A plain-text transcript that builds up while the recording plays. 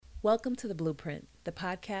Welcome to The Blueprint, the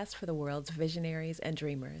podcast for the world's visionaries and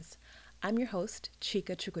dreamers. I'm your host,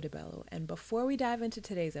 Chika Chukwudibelu, and before we dive into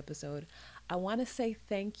today's episode, I want to say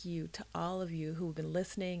thank you to all of you who've been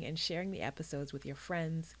listening and sharing the episodes with your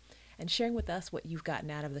friends and sharing with us what you've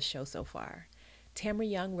gotten out of the show so far. Tamara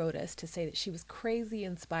Young wrote us to say that she was crazy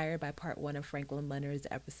inspired by part 1 of Franklin Leonard's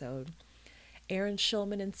episode. Aaron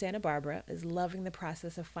Schulman in Santa Barbara is loving the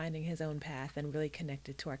process of finding his own path and really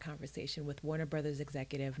connected to our conversation with Warner Brothers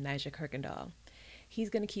executive Nigel Kirkendall. He's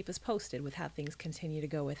going to keep us posted with how things continue to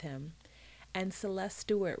go with him. And Celeste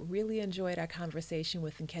Stewart really enjoyed our conversation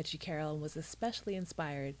with Nkechi Carroll and was especially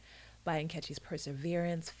inspired by Nkechi's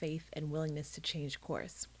perseverance, faith, and willingness to change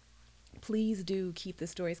course. Please do keep the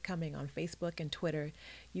stories coming on Facebook and Twitter.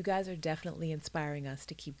 You guys are definitely inspiring us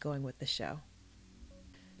to keep going with the show.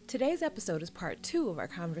 Today's episode is part 2 of our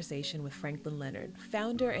conversation with Franklin Leonard,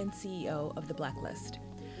 founder and CEO of The Blacklist.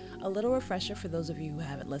 A little refresher for those of you who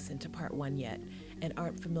haven't listened to part 1 yet and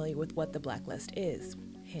aren't familiar with what The Blacklist is.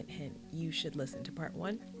 Hint, hint, you should listen to part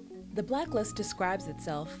 1. The Blacklist describes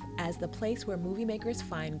itself as the place where movie makers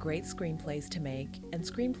find great screenplays to make and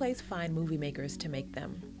screenplays find movie makers to make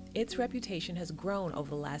them. Its reputation has grown over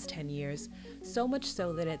the last 10 years, so much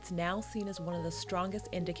so that it's now seen as one of the strongest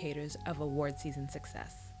indicators of award season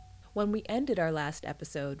success. When we ended our last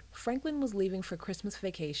episode, Franklin was leaving for Christmas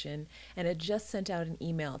vacation and had just sent out an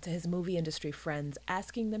email to his movie industry friends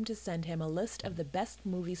asking them to send him a list of the best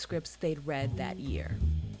movie scripts they'd read that year.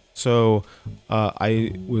 So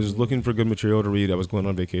I was looking for good material to read. I was going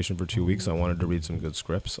on vacation for 2 weeks. I wanted to read some good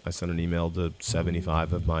scripts. I sent an email to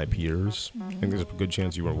 75 of my peers. I think there's a good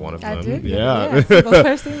chance you were one of them. I did? Yeah. The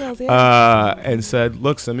first emails, yeah. And said,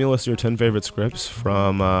 look, send me a list of your 10 favorite scripts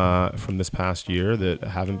from this past year that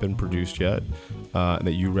haven't been produced yet,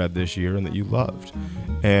 that you read this year and that you loved.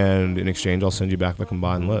 And in exchange, I'll send you back the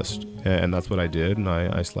combined list. And that's what I did. And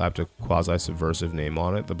I slapped a quasi-subversive name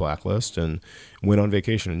on it, The Blacklist, and went on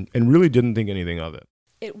vacation and really didn't think anything of it.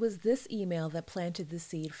 It was this email that planted the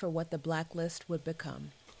seed for what The Blacklist would become.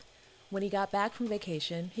 When he got back from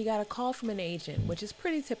vacation, he got a call from an agent, which is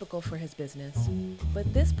pretty typical for his business.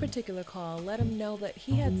 But this particular call let him know that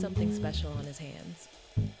he had something special on his hands.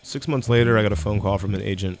 6 months later, I got a phone call from an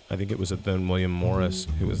agent. I think it was at then William Morris,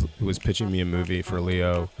 who was pitching me a movie for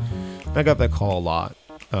Leo. I got that call a lot.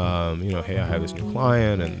 Hey, I have this new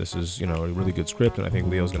client, and this is, a really good script, and I think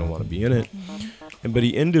Leo's going to want to be in it. But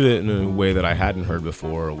he ended it in a way that I hadn't heard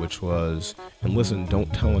before, which was, and listen,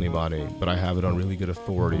 don't tell anybody, but I have it on really good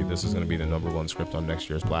authority. This is going to be the number 1 script on next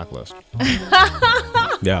year's Blacklist.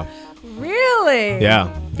 Yeah. Really?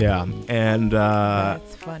 Yeah. And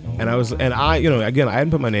that's funny. And I again, I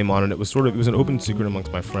hadn't put my name on it. It was an open secret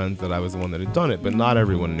amongst my friends that I was the one that had done it, but not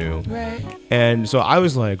everyone knew. Right. And so I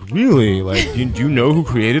was like, really? Like, do you know who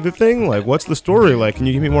created the thing? Like, what's the story? Like, can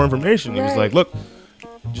you give me more information? He was like, look,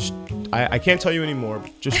 just I can't tell you anymore,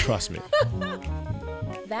 but just trust me.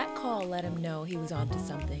 That call let him know he was onto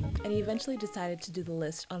something, and he eventually decided to do the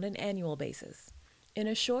list on an annual basis. In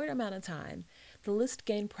a short amount of time, the list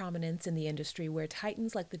gained prominence in the industry where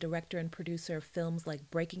titans like the director and producer of films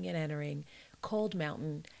like Breaking and Entering, Cold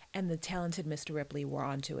Mountain, and the talented Mr. Ripley were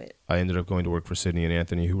onto it. I ended up going to work for Sydney and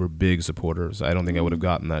Anthony, who were big supporters. I don't think I would have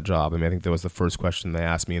gotten that job. I mean, I think that was the first question they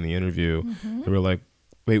asked me in the interview. Mm-hmm. They were like,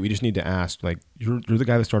 wait, we just need to ask, like, you're the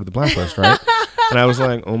guy that started The Blacklist, right? And I was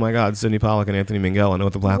like, oh my God, Sidney Pollack and Anthony Minghella, I know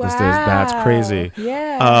what The Blacklist is. That's crazy.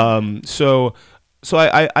 Yeah. So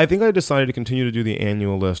I think I decided to continue to do the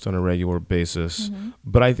annual list on a regular basis. Mm-hmm.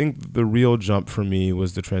 But I think the real jump for me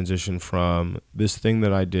was the transition from this thing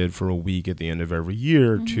that I did for a week at the end of every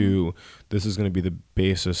year to this is going to be the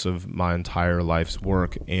basis of my entire life's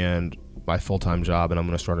work and my full-time job, and I'm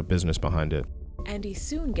going to start a business behind it. And he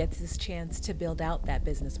soon gets his chance to build out that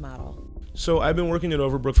business model. So I've been working at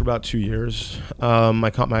Overbrook for about 2 years.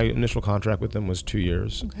 My initial contract with them was 2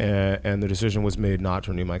 years, and the decision was made not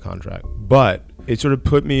to renew my contract. But it sort of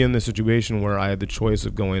put me in the situation where I had the choice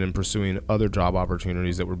of going and pursuing other job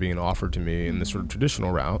opportunities that were being offered to me in this sort of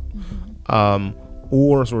traditional route,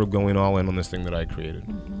 or sort of going all in on this thing that I created.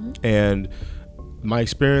 And my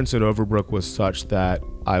experience at Overbrook was such that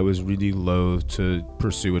I was really loath to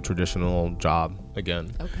pursue a traditional job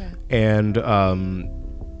again. Okay. And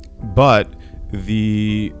but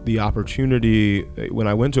the opportunity, when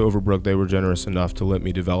I went to Overbrook, they were generous enough to let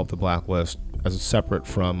me develop The Blacklist as separate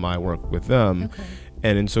from my work with them. Okay.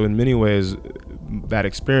 And so in many ways, that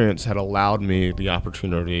experience had allowed me the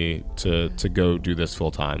opportunity to go do this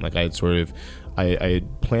full time. Like I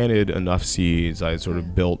had planted enough seeds. I had sort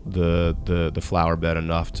of built the flower bed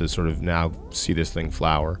enough to sort of now see this thing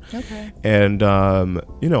flower. Okay. And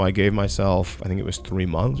I gave myself, I think it was 3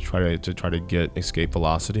 months to try to get escape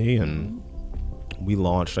velocity, and we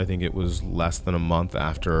launched. I think it was less than a month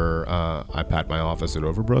after I packed my office at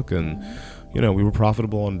Overbrook, and we were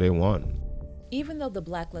profitable on day one. Even though the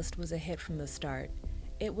blacklist was a hit from the start,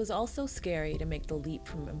 it was also scary to make the leap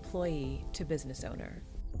from employee to business owner.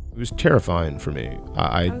 It was terrifying for me.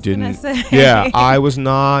 I didn't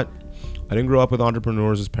grow up with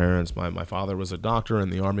entrepreneurs as parents. My father was a doctor in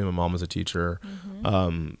the Army. My mom was a teacher.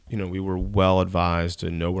 We were well advised to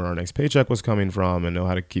know where our next paycheck was coming from and know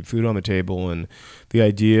how to keep food on the table. And the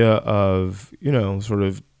idea of, sort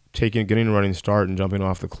of getting a running start and jumping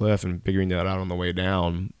off the cliff and figuring that out on the way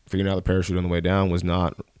down, figuring out the parachute on the way down was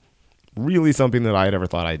not really something that I had ever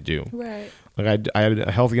thought I'd do. Right. Like I had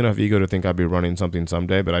a healthy enough ego to think I'd be running something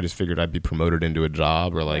someday, but I just figured I'd be promoted into a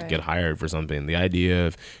job or get hired for something. The idea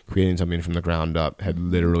of creating something from the ground up had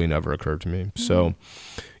literally never occurred to me. So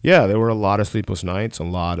yeah, there were a lot of sleepless nights, a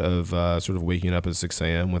lot of sort of waking up at 6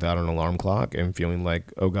 a.m. without an alarm clock and feeling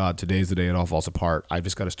like, oh God, today's the day it all falls apart. I've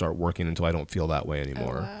just got to start working until I don't feel that way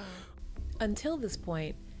anymore. Oh, wow. Until this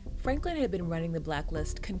point, Franklin had been running the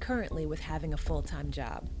blacklist concurrently with having a full-time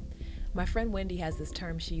job. My friend Wendy has this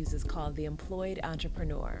term she uses called the employed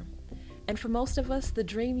entrepreneur. And for most of us, the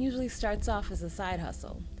dream usually starts off as a side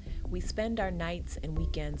hustle. We spend our nights and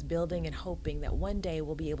weekends building and hoping that one day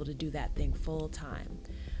we'll be able to do that thing full time.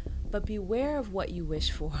 But beware of what you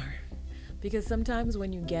wish for, because sometimes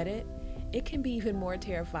when you get it, it can be even more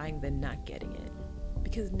terrifying than not getting it.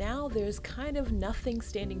 Because now there's kind of nothing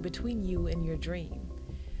standing between you and your dream.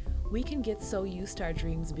 We can get so used to our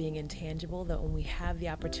dreams being intangible that when we have the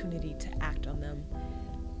opportunity to act on them,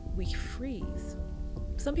 we freeze.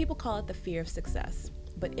 Some people call it the fear of success,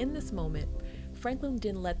 but in this moment, Franklin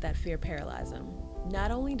didn't let that fear paralyze him.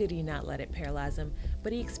 Not only did he not let it paralyze him,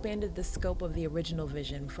 but he expanded the scope of the original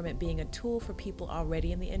vision from it being a tool for people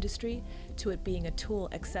already in the industry to it being a tool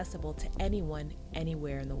accessible to anyone,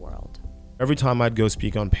 anywhere in the world. Every time I'd go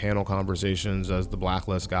speak on panel conversations as the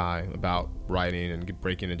blacklist guy about writing and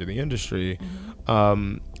breaking into the industry,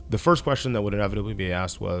 the first question that would inevitably be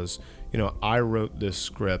asked was, I wrote this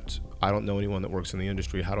script. I don't know anyone that works in the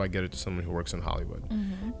industry. How do I get it to someone who works in Hollywood?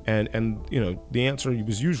 And the answer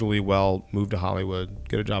was usually, well, move to Hollywood,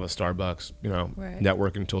 get a job at Starbucks,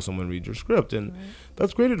 network until someone reads your script. And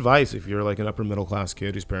that's great advice if you're like an upper middle class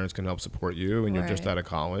kid whose parents can help support you and you're just out of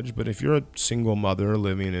college. But if you're a single mother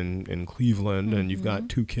living in Cleveland and you've got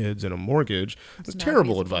 2 kids and a mortgage, that's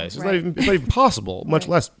terrible advice. It's not even possible, much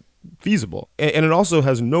less feasible. And it also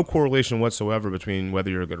has no correlation whatsoever between whether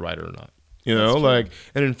you're a good writer or not. And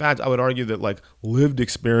in fact, I would argue that lived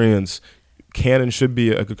experience can and should be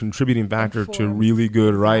a contributing factor to really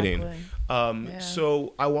good writing.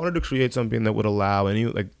 So I wanted to create something that would allow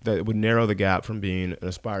that would narrow the gap from being an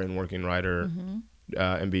aspiring working writer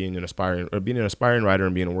and being an aspiring writer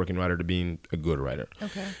and being a working writer to being a good writer.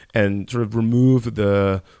 And sort of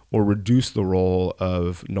reduce the role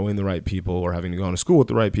of knowing the right people or having to go to school with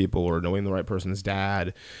the right people or knowing the right person's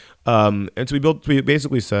dad. And so we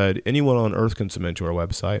basically said anyone on earth can submit to our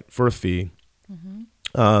website for a fee.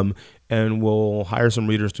 And we'll hire some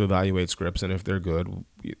readers to evaluate scripts. And if they're good,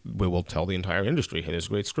 we will tell the entire industry, hey, this is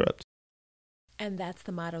a great script. And that's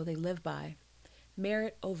the motto they live by.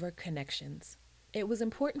 Merit over connections. It was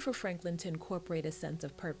important for Franklin to incorporate a sense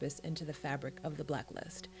of purpose into the fabric of the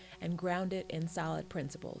blacklist and ground it in solid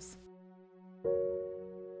principles.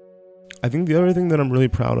 I think the other thing that I'm really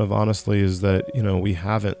proud of, honestly, is that, we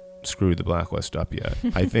haven't screwed the blacklist up yet.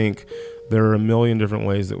 I think there are a million different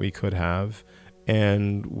ways that we could have,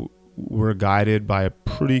 and we're guided by a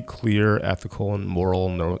pretty clear ethical and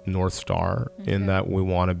moral North Star in that we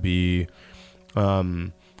want to be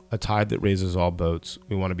a tide that raises all boats.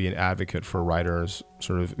 We want to be an advocate for writers.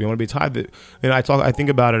 We want to be a tide that, I think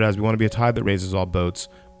about it as we want to be a tide that raises all boats,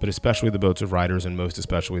 but especially the boats of writers and most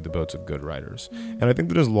especially the boats of good writers. And I think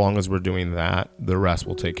that as long as we're doing that, the rest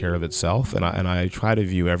will take care of itself. And I try to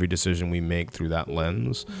view every decision we make through that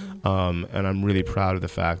lens. And I'm really proud of the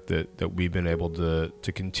fact that we've been able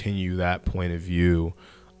to continue that point of view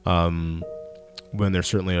when there's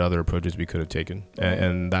certainly other approaches we could have taken.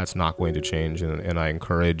 And that's not going to change. And I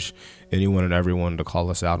encourage anyone and everyone to call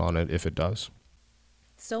us out on it if it does.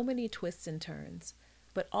 So many twists and turns,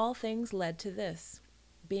 but all things led to this.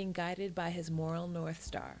 Being guided by his moral North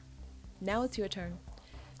Star. Now it's your turn.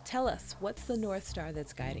 Tell us, what's the North Star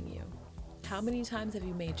that's guiding you? How many times have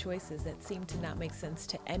you made choices that seemed to not make sense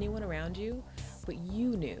to anyone around you, but you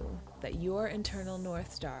knew that your internal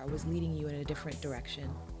North Star was leading you in a different direction?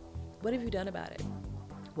 What have you done about it?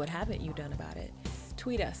 What haven't you done about it?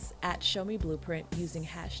 Tweet us at ShowMeBlueprint using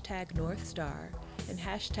hashtag North Star and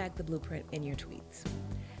hashtag the Blueprint in your tweets.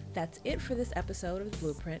 That's it for this episode of The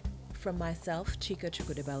Blueprint. From myself, Chika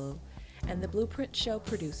Chukudibelu, and the Blueprint Show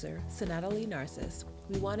producer, Sonata Lee Narcissus,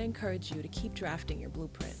 we want to encourage you to keep drafting your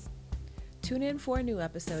blueprint. Tune in for a new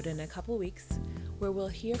episode in a couple weeks where we'll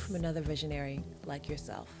hear from another visionary like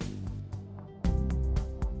yourself.